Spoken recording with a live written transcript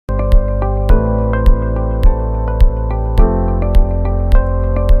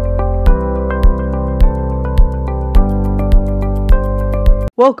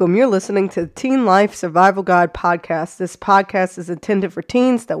Welcome. You're listening to the Teen Life Survival Guide podcast. This podcast is intended for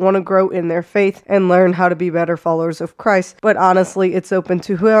teens that want to grow in their faith and learn how to be better followers of Christ. But honestly, it's open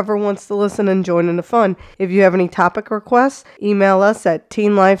to whoever wants to listen and join in the fun. If you have any topic requests, email us at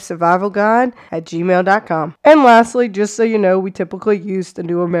teenlifesurvivalguide@gmail.com. And lastly, just so you know, we typically use the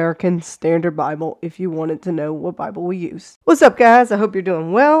New American Standard Bible if you wanted to know what Bible we use. What's up, guys? I hope you're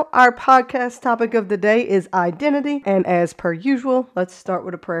doing well. Our podcast topic of the day is identity. And as per usual, let's start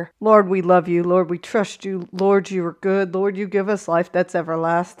with a prayer. Lord, we love you. Lord, we trust you. Lord, you are good. Lord, you give us life that's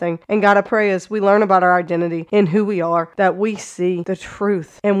everlasting. And God, I pray as we learn about our identity and who we are, that we see the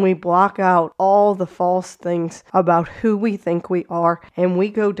truth and we block out all the false things about who we think we are. And we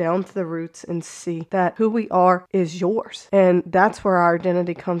go down to the roots and see that who we are is yours. And that's where our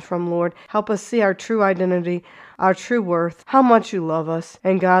identity comes from, Lord. Help us see our true identity, our true worth, how much you love us.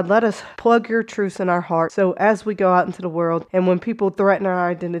 And God, let us plug your truths in our heart. So as we go out into the world and when people threaten our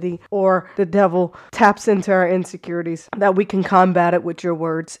identity or the devil taps into our insecurities, that we can combat it with your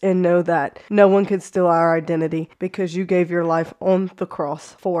words and know that no one can steal our identity because you gave your life on the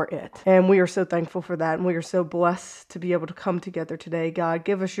cross for it. And we are so thankful for that. And we are so blessed to be able to come together today. God,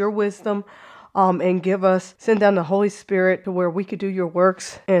 give us your wisdom. And send down the Holy Spirit to where we could do your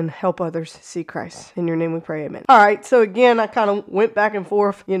works and help others see Christ. In your name we pray, amen. All right, so again, I kind of went back and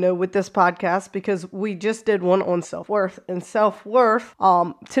forth, with this podcast because we just did one on self-worth. And self-worth,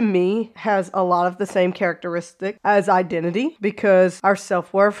 to me, has a lot of the same characteristic as identity because our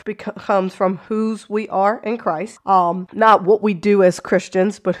self-worth comes from whose we are in Christ. Not what we do as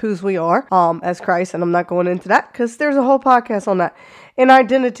Christians, but whose we are as Christ. And I'm not going into that because there's a whole podcast on that. And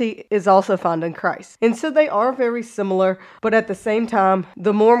identity is also found in Christ. And so they are very similar, but at the same time,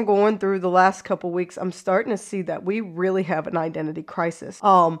 the more I'm going through the last couple weeks, I'm starting to see that we really have an identity crisis.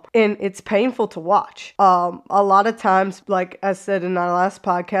 And it's painful to watch. A lot of times, like I said in our last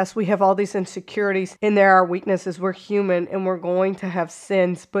podcast, we have all these insecurities and there are weaknesses. We're human and we're going to have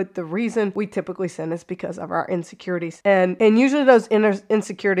sins, but the reason we typically sin is because of our insecurities. And usually those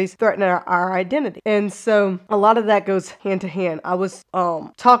insecurities threaten our identity. And so a lot of that goes hand to hand. I was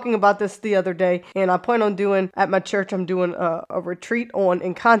talking about this the other day, and I plan on doing at my church. I'm doing a retreat on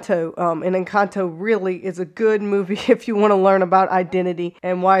Encanto, and Encanto really is a good movie if you want to learn about identity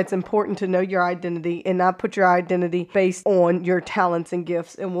and why it's important to know your identity and not put your identity based on your talents and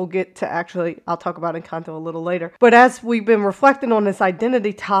gifts. And we'll get to I'll talk about Encanto a little later. But as we've been reflecting on this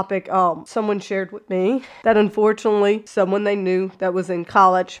identity topic, someone shared with me that unfortunately someone they knew that was in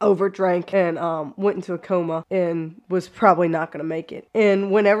college overdrank and went into a coma and was probably not going to make it. And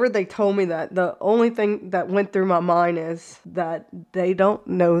whenever they told me that, the only thing that went through my mind is that they don't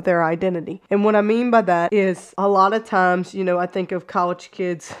know their identity. And what I mean by that is a lot of times, I think of college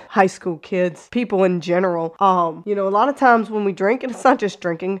kids, high school kids, people in general. A lot of times when we drink, and it's not just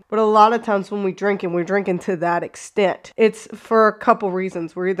drinking, but a lot of times when we drink and we're drinking to that extent, it's for a couple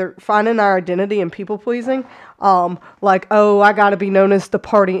reasons. We're either finding our identity in people pleasing, I gotta be known as the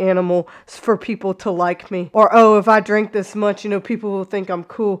party animal for people to like me. Or, if I drink this much, people will think I'm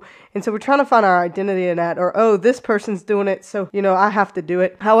cool. And so we're trying to find our identity in that. Or, this person's doing it, so, I have to do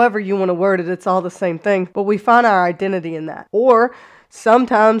it. However you want to word it, it's all the same thing. But we find our identity in that. Or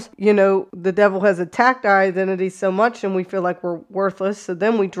sometimes, the devil has attacked our identity so much and we feel like we're worthless. So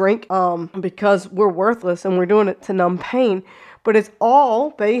then we drink because we're worthless and we're doing it to numb pain. But it's all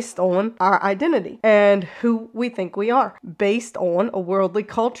based on our identity and who we think we are, based on a worldly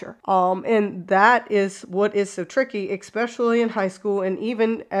culture. And that is what is so tricky, especially in high school and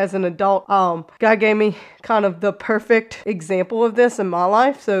even as an adult. God gave me kind of the perfect example of this in my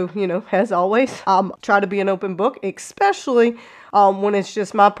life. So, as always, try to be an open book, especially when it's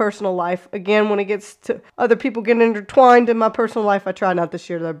just my personal life. Again, when it gets to other people getting intertwined in my personal life, I try not to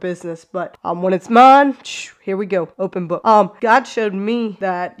share their business. But when it's mine, here we go, open book. God showed me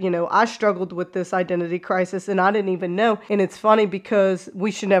that, I struggled with this identity crisis and I didn't even know. And it's funny because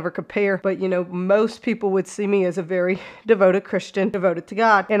we should never compare, but, most people would see me as a very devoted Christian, devoted to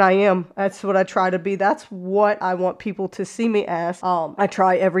God. And I am. That's what I try to be. That's what I want people to see me as. I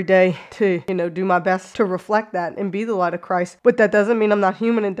try every day to, do my best to reflect that and be the light of Christ. But that doesn't mean I'm not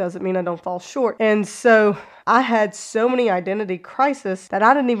human. It doesn't mean I don't fall short. And so I had so many identity crises that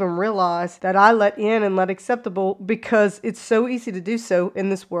I didn't even realize that I let in and let acceptable because it's so easy to do so in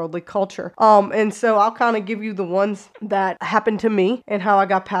this worldly culture. And so I'll kind of give you the ones that happened to me and how I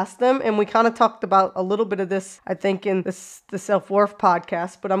got past them. And we kind of talked about a little bit of this, I think, in the self-worth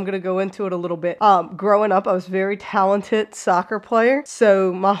podcast, but I'm going to go into it a little bit. Growing up, I was a very talented soccer player.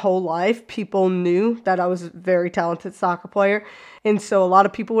 So my whole life, people knew that I was a very talented soccer player. And so a lot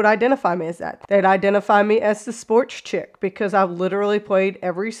of people would identify me as that. They'd identify me as as the sports chick because I've literally played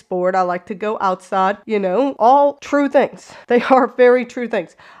every sport. I like to go outside, all true things. They are very true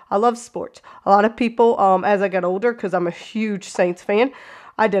things. I love sports. A lot of people, as I got older, because I'm a huge Saints fan,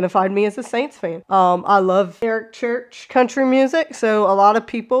 identified me as a Saints fan. I love Eric Church country music, so a lot of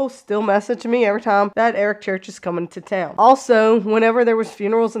people still message me every time that Eric Church is coming to town. Also, whenever there was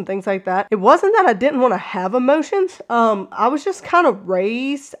funerals and things like that, it wasn't that I didn't want to have emotions. I was just kind of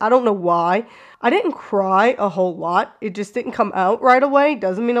raised. I don't know why. I didn't cry a whole lot. It just didn't come out right away.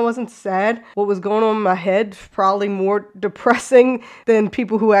 Doesn't mean I wasn't sad. What was going on in my head, probably more depressing than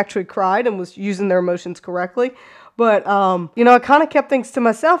people who actually cried and was using their emotions correctly. But, I kind of kept things to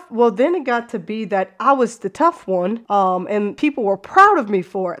myself. Well, then it got to be that I was the tough one, and people were proud of me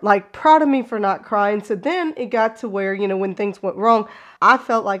for it, like proud of me for not crying. So then it got to where, when things went wrong, I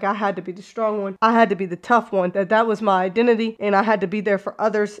felt like I had to be the strong one. I had to be the tough one, that was my identity, and I had to be there for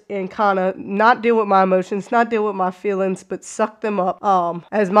others and kind of not deal with my emotions, not deal with my feelings, but suck them up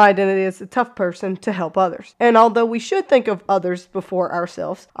as my identity as a tough person to help others. And although we should think of others before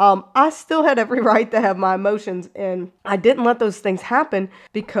ourselves, I still had every right to have my emotions, and I didn't let those things happen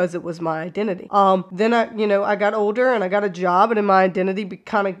because it was my identity. Then I got older and I got a job, and then my identity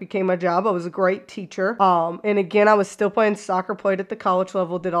kind of became my job. I was a great teacher. And again, I was still playing soccer, played at the college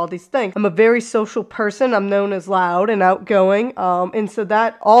level, did all these things. I'm a very social person. I'm known as loud and outgoing. And so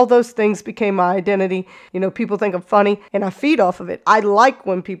that all those things became my identity. People think I'm funny and I feed off of it. I like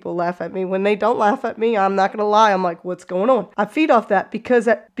when people laugh at me. When they don't laugh at me, I'm not going to lie. I'm like, what's going on? I feed off that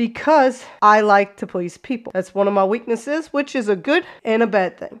because I like to please people. That's one of my weaknesses, which is a good and a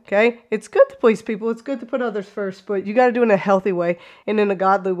bad thing. Okay. It's good to please people. It's good to put others first, but you got to do it in a healthy way and in a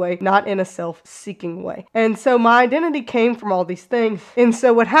godly way, not in a self-seeking way. And so my identity came from all these things. And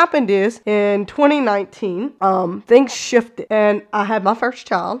so what happened is in 2019, things shifted and I had my first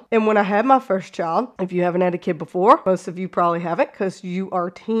child. And when I had my first child, if you haven't had a kid before, most of you probably haven't because you are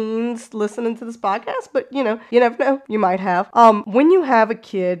teens listening to this podcast, but you never know, you might have. When you have a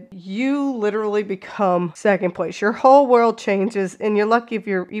kid, you literally become second place. Your whole world changes and you're lucky if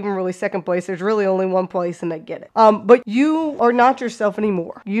you're even really second place. There's really only one place and they get it. But you are not yourself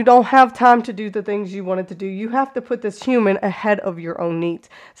anymore. You don't have time to do the things you wanted to do. You have to put this human ahead of your own needs.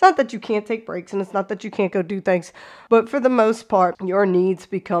 It's not that you can't take breaks and it's not that you can't go do things, but for the most part, your needs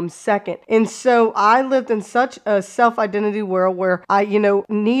become second. And so I lived in such a self-identity world where I,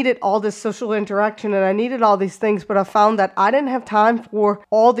 needed all this social interaction and I needed all these things, but I found that I didn't have time for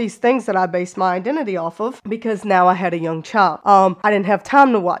all these things that I based my identity off of because now I had a young child. I didn't have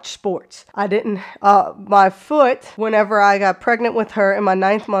time to watch sports. I didn't, my foot, whenever I got pregnant with her in my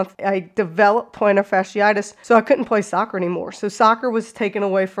 9th month, I developed plantar fasciitis, so I couldn't play soccer anymore. So soccer was taken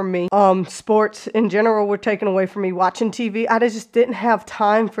away from me. Sports in general were taken away from me. Watching TV, I just didn't have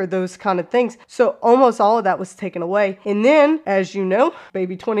time for those kind of things. So almost all of that was taken away. And then, as you know,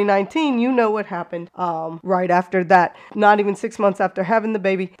 baby 2019, you know what happened right after that. Not even 6 months after having the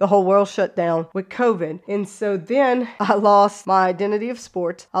baby, the whole world shut down with COVID. And so then I lost my identity of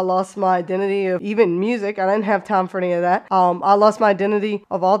sports. I lost my identity of even music. I didn't have time for any of that. I lost my identity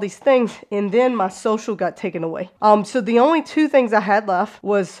of all these things. And then my social got taken away. So the only two things I had left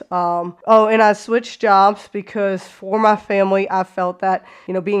was, and I switched jobs because for my family, I felt that,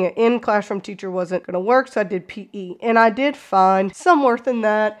 being an in-classroom teacher wasn't going to work. So I did PE and I did find some worth in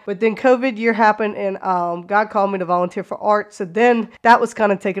that. But then COVID year happened and God called me to volunteer for art. So then that was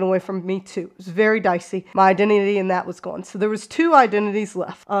kind of taken away from me too. It was very dicey. My identity in that was gone. So there was two identities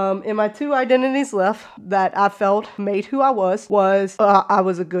left. And my two identities left that I felt made who I was I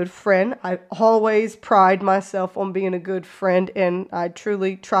was a good friend. I always pride myself on being a good friend and I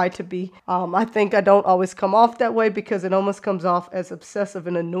truly try to be. I think I don't always come off that way because it almost comes off as obsessive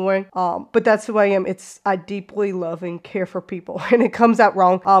and annoying. But that's who I am. I deeply love and care for people and it comes out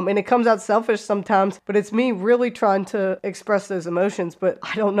wrong. And it comes out selfish sometimes, but it's me really trying to express those emotions, but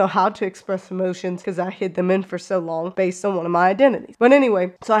I don't know how to express emotions because I hid them in for so long based on one of my identities. But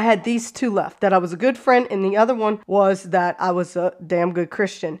anyway, so I had these two left, that I was a good friend and the other one was that I was a damn good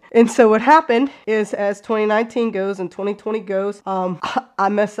Christian. And so what happened is as 2019 goes and 2020 goes, I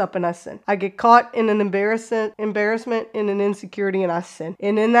mess up and I sin. I get caught in an embarrassment and an insecurity and I sin.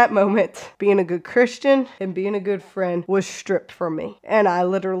 And in that moment, being a good Christian and being a good friend was stripped from me. And I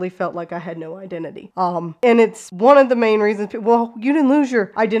literally felt like I had no identity. And it's one of the main reasons, well, you didn't lose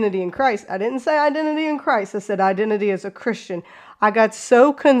your identity in Christ. I didn't say identity in Christ. I said identity as a Christian. I got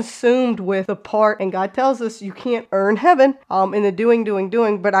so consumed with the part, and God tells us you can't earn heaven in the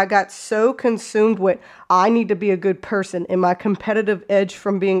doing, but I got so consumed with I need to be a good person, and my competitive edge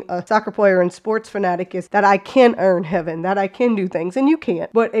from being a soccer player and sports fanatic is that I can earn heaven, that I can do things, and you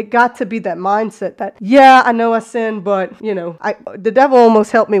can't. But it got to be that mindset that, yeah, I know I sin, but, the devil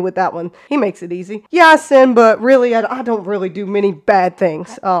almost helped me with that one. He makes it easy. Yeah, I sin, but really, I don't really do many bad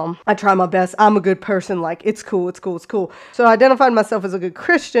things. I try my best. I'm a good person. Like, it's cool. So I identified myself as a good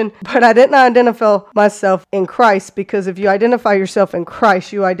Christian, but I didn't identify myself in Christ, because if you identify yourself in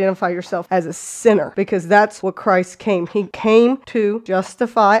Christ, you identify yourself as a sinner, because that's what Christ came. He came to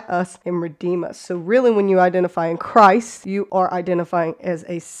justify us and redeem us. So really, when you identify in Christ, you are identifying as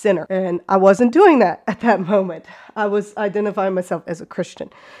a sinner. And I wasn't doing that at that moment. I was identifying myself as a Christian.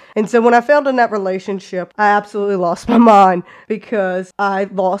 And so when I failed in that relationship, I absolutely lost my mind, because I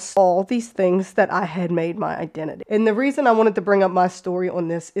lost all these things that I had made my identity. And the reason I wanted to bring up my story on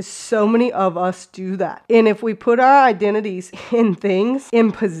this is so many of us do that. And if we put our identities in things,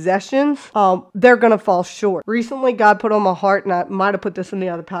 in possessions, they're going to fall short. Recently, God put on my heart, and I might have put this in the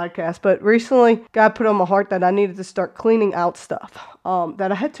other podcast, but recently God put on my heart that I needed to start cleaning out stuff,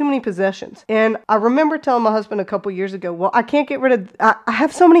 that I had too many possessions. And I remember telling my husband a couple years ago, well, I can't get rid of, I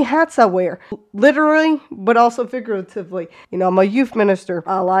have so many hats I wear, literally, but also figuratively. I'm a youth minister.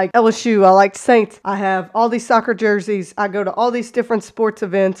 I like LSU. I like Saints. I have all these soccer jerseys. I go to all these different sports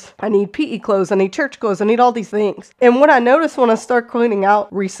events. I need PE clothes. I need church clothes. I need all these things. And what I noticed when I started cleaning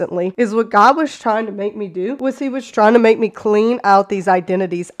out recently is what God was trying to make me do was he was trying to make me clean out these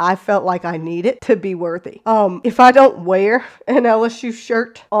identities I felt like I needed to be worthy. If I don't wear an LSU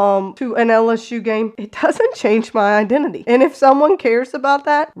shirt to an LSU game, it doesn't change my identity. And if someone cares about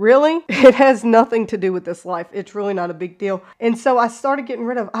that, really, it has nothing to do with this life. It's really not a big deal. And so I started getting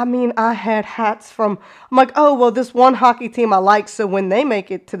rid of, I had hats from, I'm like, oh, well, this one hockey team I like, so when they make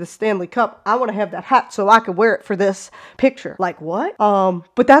it to the Stanley Cup, I want to have that hat so I could wear it for this picture. Like, what?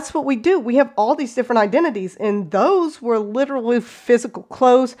 But that's what we do. We have all these different identities, and those were literally physical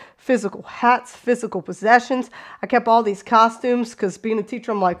clothes, physical hats, physical possessions. I kept all these costumes, because being a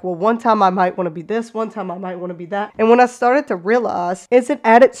teacher, I'm like, well, one time I might want to be this, one time I might want to be that. And when I started to realize, it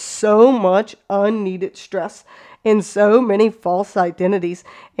added so much unneeded stress and so many false identities,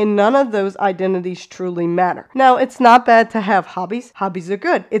 and none of those identities truly matter. Now, it's not bad to have hobbies. Hobbies are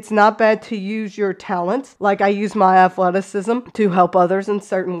good. It's not bad to use your talents. Like I use my athleticism to help others in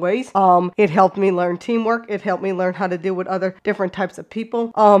certain ways. It helped me learn teamwork. It helped me learn how to deal with other different types of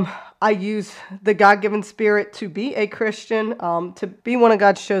people. I use the God-given spirit to be a Christian, to be one of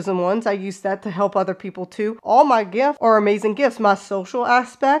God's chosen ones. I use that to help other people too. All my gifts are amazing gifts. My social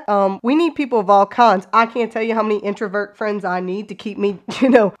aspect, we need people of all kinds. I can't tell you how many introvert friends I need to keep me,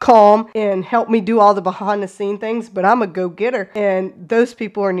 calm and help me do all the behind the scene things, but I'm a go-getter, and those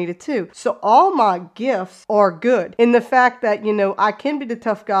people are needed too. So all my gifts are good. And the fact that, I can be the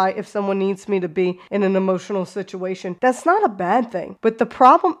tough guy if someone needs me to be in an emotional situation, that's not a bad thing. But the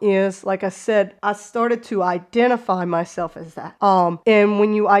problem is, like I said, I started to identify myself as that. And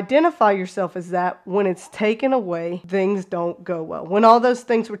when you identify yourself as that, when it's taken away, things don't go well. When all those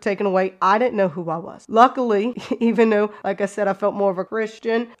things were taken away, I didn't know who I was. Luckily, even though, like I said, I felt more of a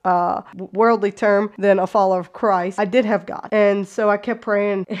Christian, worldly term, than a follower of Christ, I did have God. And so I kept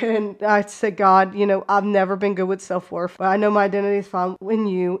praying, and I said, God, I've never been good with self-worth, but I know my identity is found in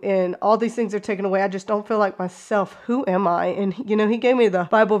you, and all these things are taken away. I just don't feel like myself. Who am I? And, he gave me the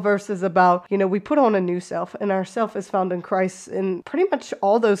Bible verses about, we put on a new self, and our self is found in Christ, and pretty much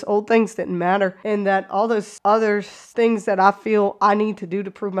all those old things didn't matter, and that all those other things that I feel I need to do to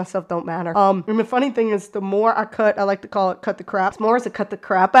prove myself don't matter. And the funny thing is, the more I like to call it cut the crap. It's more as a cut the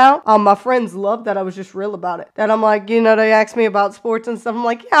crap out. My friends loved that I was just real about it. That I'm like, they asked me about sports and stuff. I'm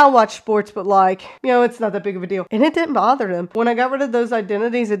like, yeah, I watch sports, but it's not that big of a deal. And it didn't bother them. When I got rid of those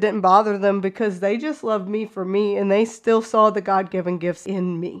identities, it didn't bother them, because they just loved me for me, and they still saw the God-given gifts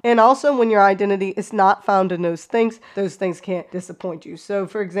in me. And also, when your identity is not found in those things can't disappoint you. So,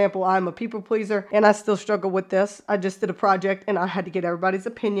 for example, I'm a people pleaser, and I still struggle with this. I just did a project, and I had to get everybody's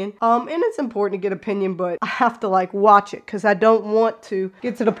opinion. And it's important to get opinion, but I have to watch it, because I don't want to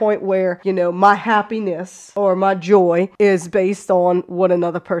get to the point where, my happiness or my joy is based on what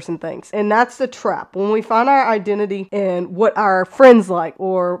another person thinks. And that's the trap. When we find our identity in what our friends like,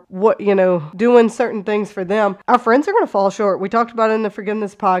 or what, doing certain things for them, our friends are going to fall short. We talked about it in the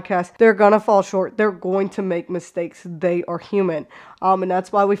Forgiveness podcast. They're going to fall short. They're going to make mistakes. They are human. And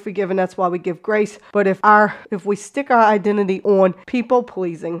that's why we forgive, and that's why we give grace. But if we stick our identity on people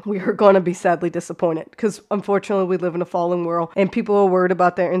pleasing, we are going to be sadly disappointed, because unfortunately we live in a fallen world and people are worried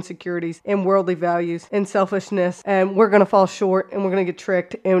about their insecurities and worldly values and selfishness, and we're going to fall short and we're going to get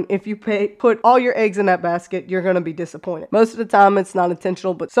tricked. And if you put all your eggs in that basket, you're going to be disappointed. Most of the time it's not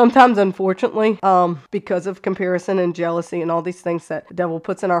intentional, but sometimes unfortunately, because of comparison and jealousy and all these things that the devil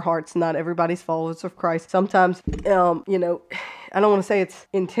puts in our hearts, not everybody's followers of Christ. Sometimes, I don't want to say it's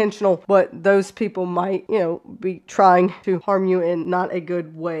intentional, but those people might, be trying to harm you in not a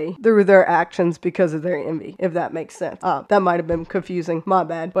good way through their actions because of their envy, if that makes sense. That might have been confusing, my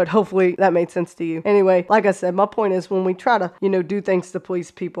bad, but hopefully that made sense to you. Anyway, like I said, my point is when we try to, do things to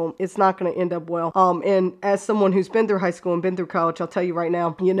please people, it's not going to end up well. And as someone who's been through high school and been through college, I'll tell you right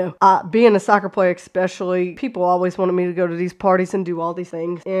now, being a soccer player especially, people always wanted me to go to these parties and do all these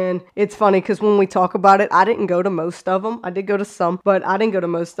things. And it's funny because when we talk about it, I didn't go to most of them. I did go to some, but I didn't go to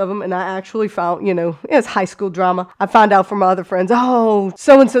most of them. And I actually found, it's high school drama. I found out from my other friends, oh,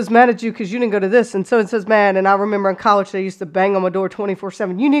 so-and-so's mad at you because you didn't go to this, and so-and-so's mad. And I remember in college, they used to bang on my door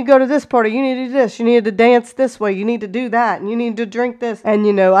 24/7. You need to go to this party. You need to do this. You need to dance this way. You need to do that. And you need to drink this. And,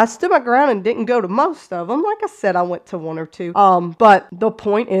 I stood my ground and didn't go to most of them. Like I said, I went to one or two. But the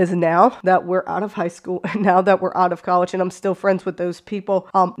point is now that we're out of high school, and now that we're out of college, and I'm still friends with those people,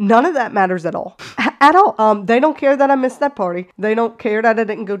 none of that matters at all. At all. They don't care that I missed that party. They don't care that I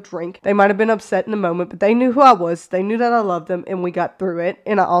didn't go drink. They might have been upset in the moment, but they knew who I was. They knew that I loved them, and we got through it.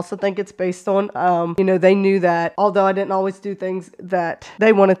 And I also think it's based on, they knew that although I didn't always do things that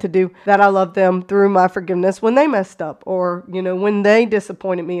they wanted to do, that I loved them through my forgiveness when they messed up or, when they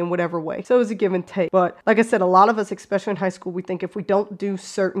disappointed me in whatever way. So it was a give and take. But like I said, a lot of us, especially in high school, we think if we don't do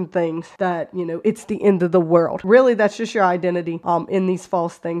certain things that, it's the end of the world. Really, that's just your identity in these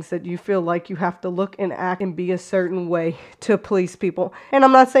false things that you feel like you have to look and act and be a certain way to please people. And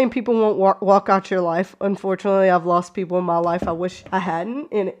I'm not saying people won't walk out your life. Unfortunately, I've lost people in my life. I wish I hadn't,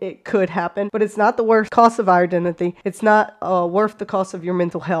 and it could happen, but it's not the worst cost of our identity. It's not worth the cost of your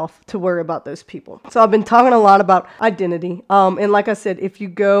mental health to worry about those people. So I've been talking a lot about identity. And like I said,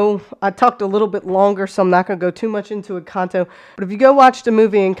 I talked a little bit longer, so I'm not going to go too much into Encanto, but if you go watch the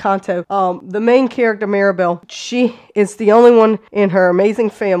movie Encanto, the main character, Mirabel, she is the only one in her amazing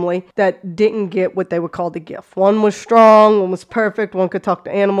family that didn't get what they would call the gift. One was strong, one was perfect, one could talk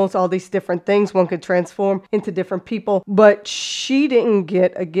to animals, all these different things, one could transform into different people, but she didn't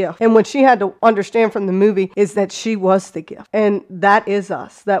get a gift. And what she had to understand from the movie is that she was the gift. And that is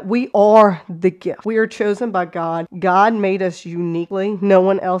us, that we are the gift. We are chosen by God. God made us uniquely. No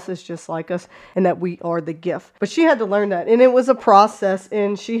one else is just like us, and that we are the gift. But she had to learn that. And it was a process,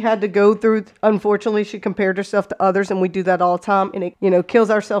 and she had to go through, unfortunately, she compared herself to others, and we do that all the time. And it, kills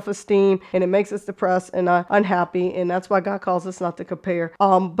our self-esteem, and it makes us depressed and unhappy. And that's why God calls us not to compare.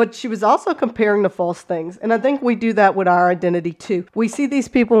 But she was also comparing the false things. And I think we do that with our identity too. We see these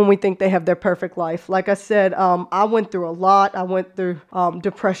people and we think they have their perfect life. Like I said, I went through a lot. I went through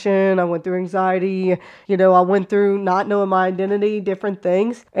depression. I went through anxiety. I went through not knowing my identity, different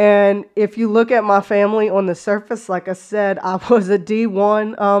things. And if you look at my family on the surface, like I said, I was a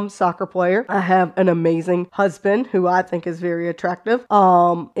D1 soccer player. I have an amazing husband who I think is very attractive.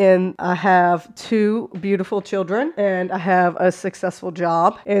 And I have 2 beautiful children, and I have a successful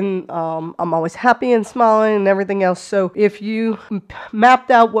job, and I'm always happy and smiling and everything else. So if you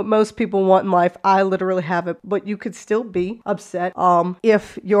mapped out what most people want in life, I literally have it, but you could still be upset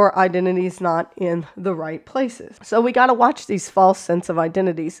if your identity is not in the right places. So we got to watch these false sense of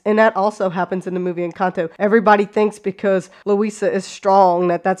identities, and that also happens in the movie Encanto. Everybody thinks because Luisa is strong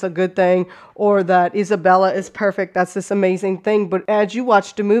that that's a good thing, or that Isabella is perfect, that's this amazing thing. But as you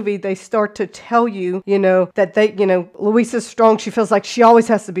watch the movie, they start to tell you, that Luisa's strong. She feels like she always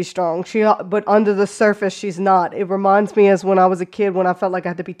has to be strong. But under the surface, she's not. It reminds me as when I was a kid, when I felt like I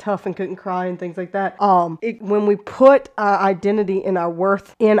had to be tough and couldn't cry and things like that. When we put our identity and our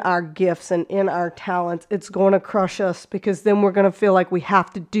worth in our gifts and in our talents, it's going to crush us, because then we're going to feel like we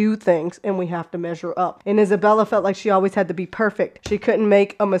have to do things and we have to measure up. And Isabella felt like she always had to be perfect. She couldn't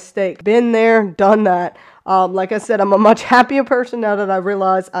make a mistake. Been there, done that. Like I said, I'm a much happier person now that I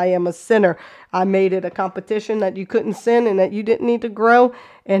realize I am a sinner. I made it a competition that you couldn't sin and that you didn't need to grow.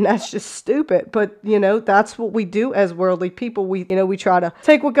 And that's just stupid. But, that's what we do as worldly people. We try to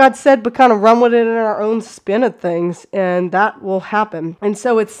take what God said, but kind of run with it in our own spin of things. And that will happen. And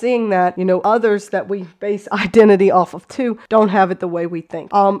so it's seeing that, others that we base identity off of too don't have it the way we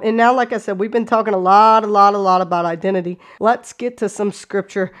think. And now, like I said, we've been talking a lot about identity. Let's get to some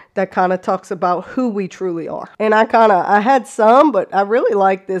scripture that kind of talks about who we truly are. And I had some, but I really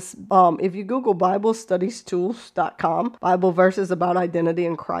like this. If you Google BibleStudiesTools.com, Bible verses about identity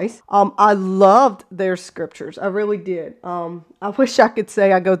in Christ. I loved their scriptures. I really did. I wish I could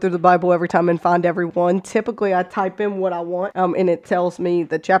say I go through the Bible every time and find every one. Typically, I type in what I want, and it tells me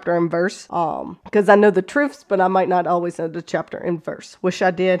the chapter and verse, because I know the truths, but I might not always know the chapter and verse. Wish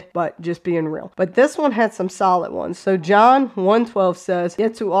I did, but just being real. But this one had some solid ones. So John 1:12 says,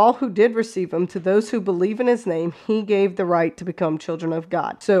 "Yet to all who did receive him, to those who believe in his name, he gave the right to become children of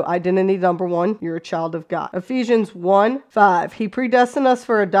God." So identity number one, you're a child of God. Ephesians 1:5, he predestined us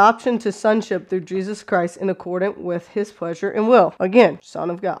for adoption to sonship through Jesus Christ in accordance with his pleasure and will. Again, son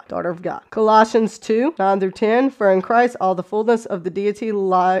of God, daughter of God. Colossians 2:9-10, for in Christ all the fullness of the deity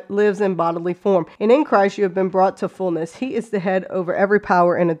lives in bodily form. And in Christ you have been brought to fullness. He is the head over every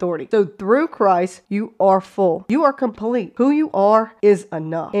power and authority. So through Christ, you are full. You are complete. Who you are is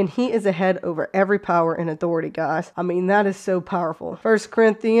enough. And he is a head over every power and authority, guys. I mean, that is so powerful. 1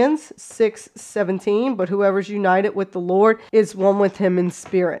 Corinthians 6:17, but whoever's united with the Lord is one with him in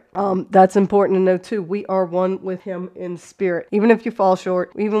spirit. That's important to know too. We are one with him in spirit. Even if you fall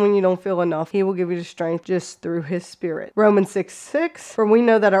short, even when you don't feel enough, he will give you the strength just through his spirit. Romans 6:6, for we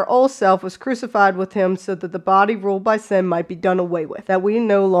know that our old self was crucified with him so that the body ruled by sin might be done away with, that we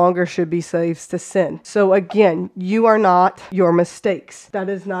no longer should be slaves to sin. So again, you are not your mistakes. That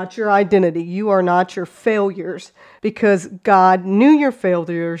is not your identity. You are not your failures, because God knew your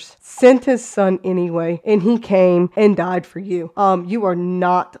failures, sent his son anyway, and he came and died for you. You are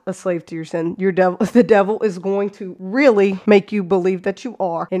not a slave to your sin. The devil is going to really make you believe that you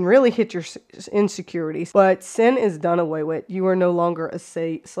are and really hit your insecurities. But sin is done away with. You are no longer a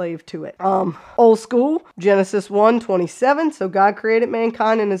slave to it. Old school, Genesis 1:27. So God created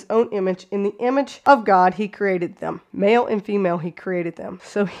mankind in his own image. In the image of God, he created them. Male and female, he created them.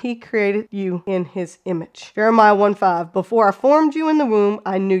 So he created you in his image. Jeremiah 1:5. Before I formed you in the womb,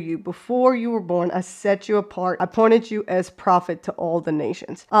 I knew you. Before you were born, I set you apart. I appointed you as prophet to all the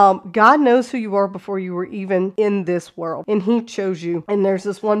nations. God knows who you are before you were even in this world, and he chose you. And there's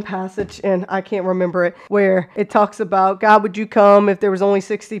this one passage, and I can't remember it, where it talks about, God, would you come if there was only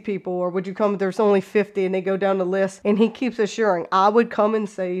 60 people, or would you come if there's only 50? And they go down the list, and he keeps assuring, I would come and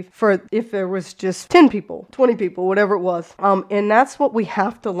save for if there was just 10 people, 20 people, whatever it was. And that's what we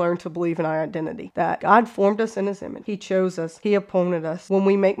have to learn to believe in our identity, that God formed us in his image. He chose us. He appointed us. When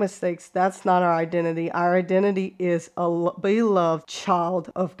we make mistakes, that's not our identity. Our identity is a beloved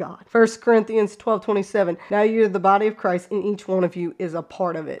child of God. 1 Corinthians 12:27. Now you're the body of Christ, and each one of you is a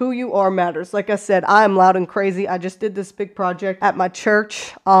part of it. Who you are matters. Like I said, I am loud and crazy. I just did this big project at my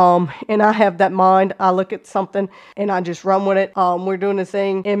church, and I have that mind. I look at something and I just run with it. We're doing this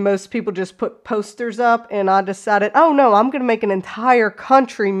thing, and most people just put posters up, and I decided, oh no, I'm going to make an entire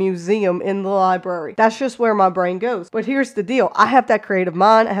country museum in the library. That's just where my brain goes. But here's the deal. I have that creative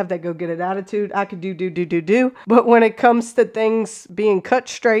mind. I have that go-get-it attitude. I could do. But when it comes to things being cut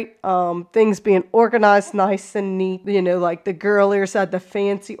straight, things being organized nice and neat, like the girlier side, the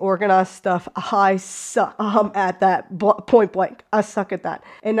fancy organized stuff, I suck at that, point blank. I suck at that.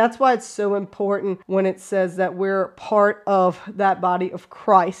 And that's why it's so important when it says that we're part of that body of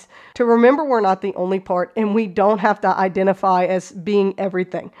Christ, to remember we're not the only part, and we don't have to identify as being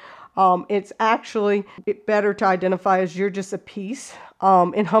everything. It's actually better to identify as you're just a piece,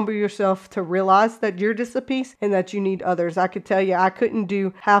 and humble yourself to realize that you're just a piece and that you need others. I could tell you, I couldn't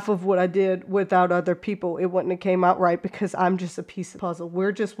do half of what I did without other people. It wouldn't have came out right, because I'm just a piece of the puzzle.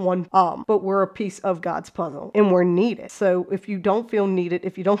 We're just one, but we're a piece of God's puzzle, and we're needed. So if you don't feel needed,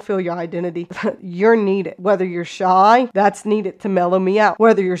 if you don't feel your identity, you're needed. Whether you're shy, that's needed to mellow me out.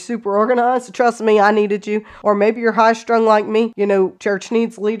 Whether you're super organized, trust me, I needed you. Or maybe you're high strung like me. Church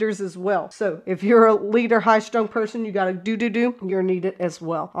needs leaders as well. So if you're a leader, high strung person, you got to do, you're needed as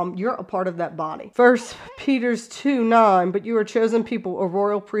well. You're a part of that body. 1 Peter 2:9, but you are a chosen people, a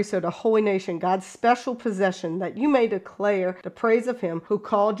royal priesthood, a holy nation, God's special possession, that you may declare the praise of him who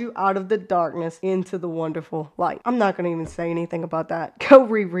called you out of the darkness into the wonderful light. I'm not going to even say anything about that. Go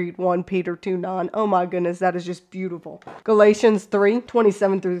reread 1 Peter 2:9. Oh my goodness, that is just beautiful. Galatians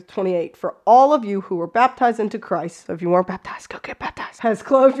 3:27-28. For all of you who were baptized into Christ, so if you weren't baptized, go get baptized, has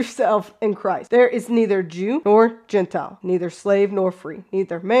clothed yourself in Christ. There is neither Jew nor Gentile, neither slave nor free,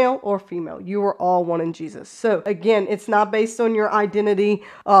 neither male or female. You are all one in Jesus. So again, it's not based on your identity.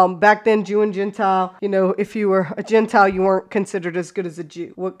 Back then, Jew and Gentile, if you were a Gentile, you weren't considered as good as a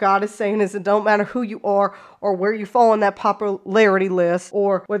Jew. What God is saying is it don't matter who you are or where you fall on that popularity list,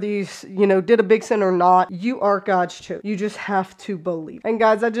 or whether you did a big sin or not, you are God's chosen. You just have to believe. And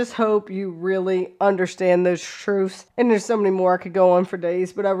guys, I just hope you really understand those truths. And there's so many more I could go on for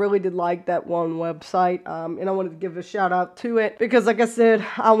days, but I really did like that one website. And I wanted to give a shout out to it because like I said,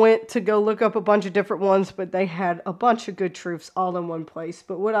 I went to go look up a bunch of different ones, but they had a bunch of good truths all in one place.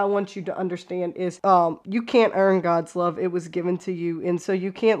 But what I want you to understand is you can't earn God's love. It was given to you. And so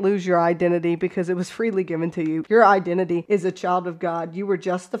you can't lose your identity because it was freely given to you. Your identity is a child of God. You were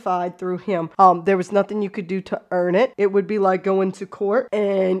justified through him. There was nothing you could do to earn it. It would be like going to court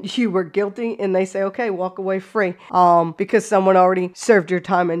and you were guilty and they say, okay, walk away free because someone already served your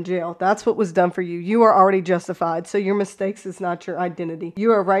time in jail. That's what was done for you. You are already justified. So your mistakes is not your identity.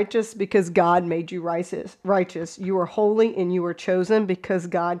 You are righteous because God made you righteous. You are holy and you are chosen because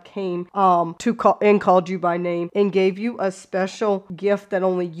God came to call and called you by name and gave you a special gift that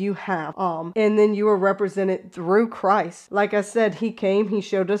only you have. And then you are represented through Christ. Like I said, he came, he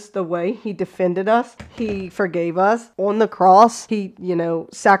showed us the way, he defended us, he forgave us on the cross. He,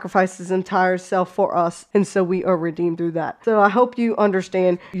 sacrificed his entire self for us. And so we are redeemed through that. So I hope you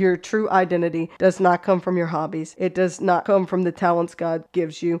understand your true identity does not come from your hobbies. It does not come from the talents God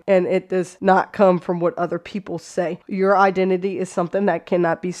gives you. And it does not come from what other people say. Your identity is something that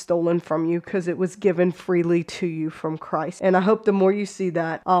cannot be stolen from you because it was given freely to you from Christ. And I hope the more you see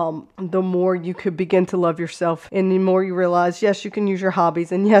that, the more you could begin to love yourself and the more you realize, yes, you can use your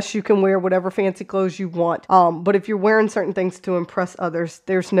hobbies and yes, you can wear whatever fancy clothes you want. But if you're wearing certain things to impress others,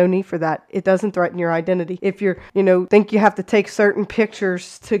 there's no need for that. It doesn't threaten your identity. If you're, think you have to take certain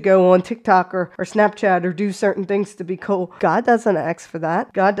pictures to go on TikTok or Snapchat or do certain things to be cool, God doesn't ask for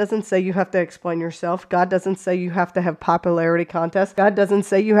that. God doesn't say you have to explain yourself. God doesn't say you have to have popularity contests. God doesn't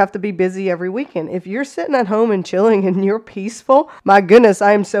say you have to be busy every weekend. If you're sitting at home and chilling and you're peaceful, my goodness,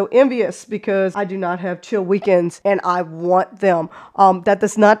 I am so envious because I do not have chill weekends and I want them. That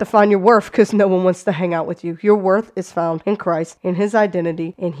does not define your worth because no one wants to hang out with you. Your worth is found in Christ, in his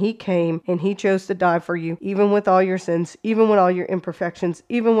identity, and he came and he chose to die for you, even with all your sins, even with all your imperfections,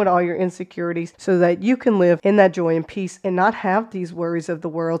 even with all your insecurities, so that you can live in that joy and peace and not have these worries of the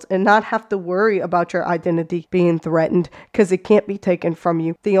world and not have to worry about your identity being threatened because it can't be taken from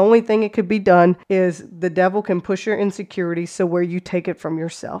you. The only thing it could be done is the devil can push your insecurities so where you take it from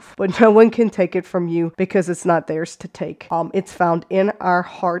yourself, but no one can take it from you because it's not theirs to take. It's found in our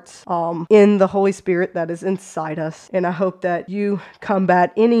hearts, in the Holy Spirit that is inside us. And I hope that you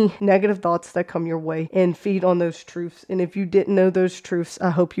combat any negative thoughts that come your way and feed on those truths. And if you didn't know those truths, I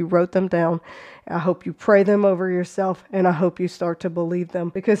hope you wrote them down. I hope you pray them over yourself, and I hope you start to believe them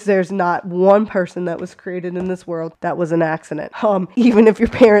because there's not one person that was created in this world that was an accident. Even if your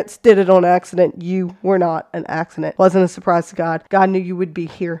parents did it on accident, you were not an accident. It wasn't a surprise to God. God knew you would be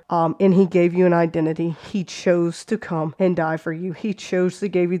here, and he gave you an identity. He chose to come and die for you. He chose to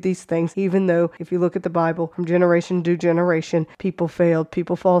give you these things, even though if you look at the Bible, from generation to generation, people failed,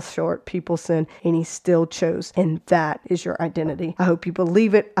 people fall short, people sin, and he still chose, and that is your identity. I hope you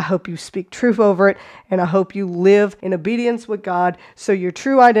believe it. I hope you speak truth over it, and I hope you live in obedience with God so your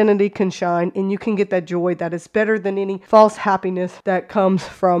true identity can shine and you can get that joy that is better than any false happiness that comes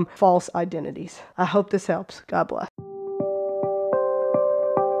from false identities. I hope this helps. God bless.